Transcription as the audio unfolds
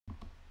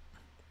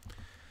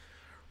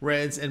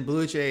Reds and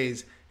Blue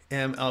Jays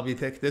MLB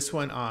pick. This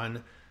one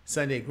on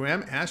Sunday.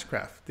 Graham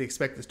Ashcraft, the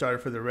expected starter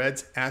for the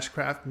Reds.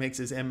 Ashcraft makes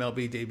his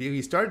MLB debut.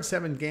 He started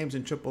 7 games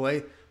in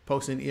AAA,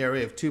 posting an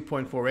ERA of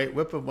 2.48,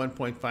 whip of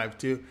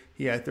 1.52.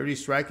 He had 30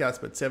 strikeouts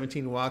but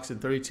 17 walks in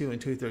 32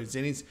 and 2/3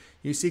 innings.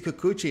 You see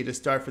Kikuchi to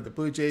start for the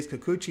Blue Jays.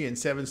 Kikuchi in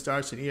 7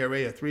 starts, an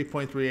ERA of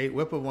 3.38,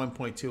 whip of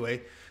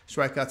 1.28,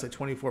 strikeouts at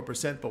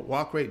 24%, but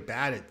walk rate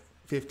bad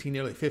at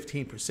nearly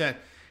 15%.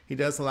 He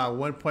does allow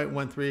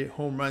 1.13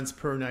 home runs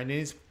per 9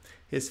 innings.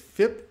 His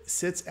FIP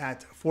sits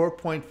at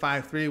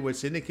 4.53,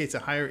 which indicates a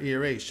higher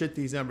ERA should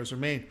these numbers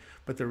remain.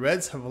 But the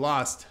Reds have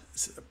lost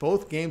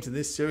both games in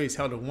this series,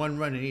 held to 1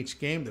 run in each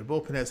game. Their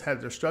bullpen has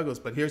had their struggles,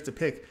 but here's the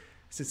pick.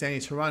 Cincinnati,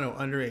 Toronto,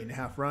 under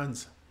 8.5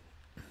 runs.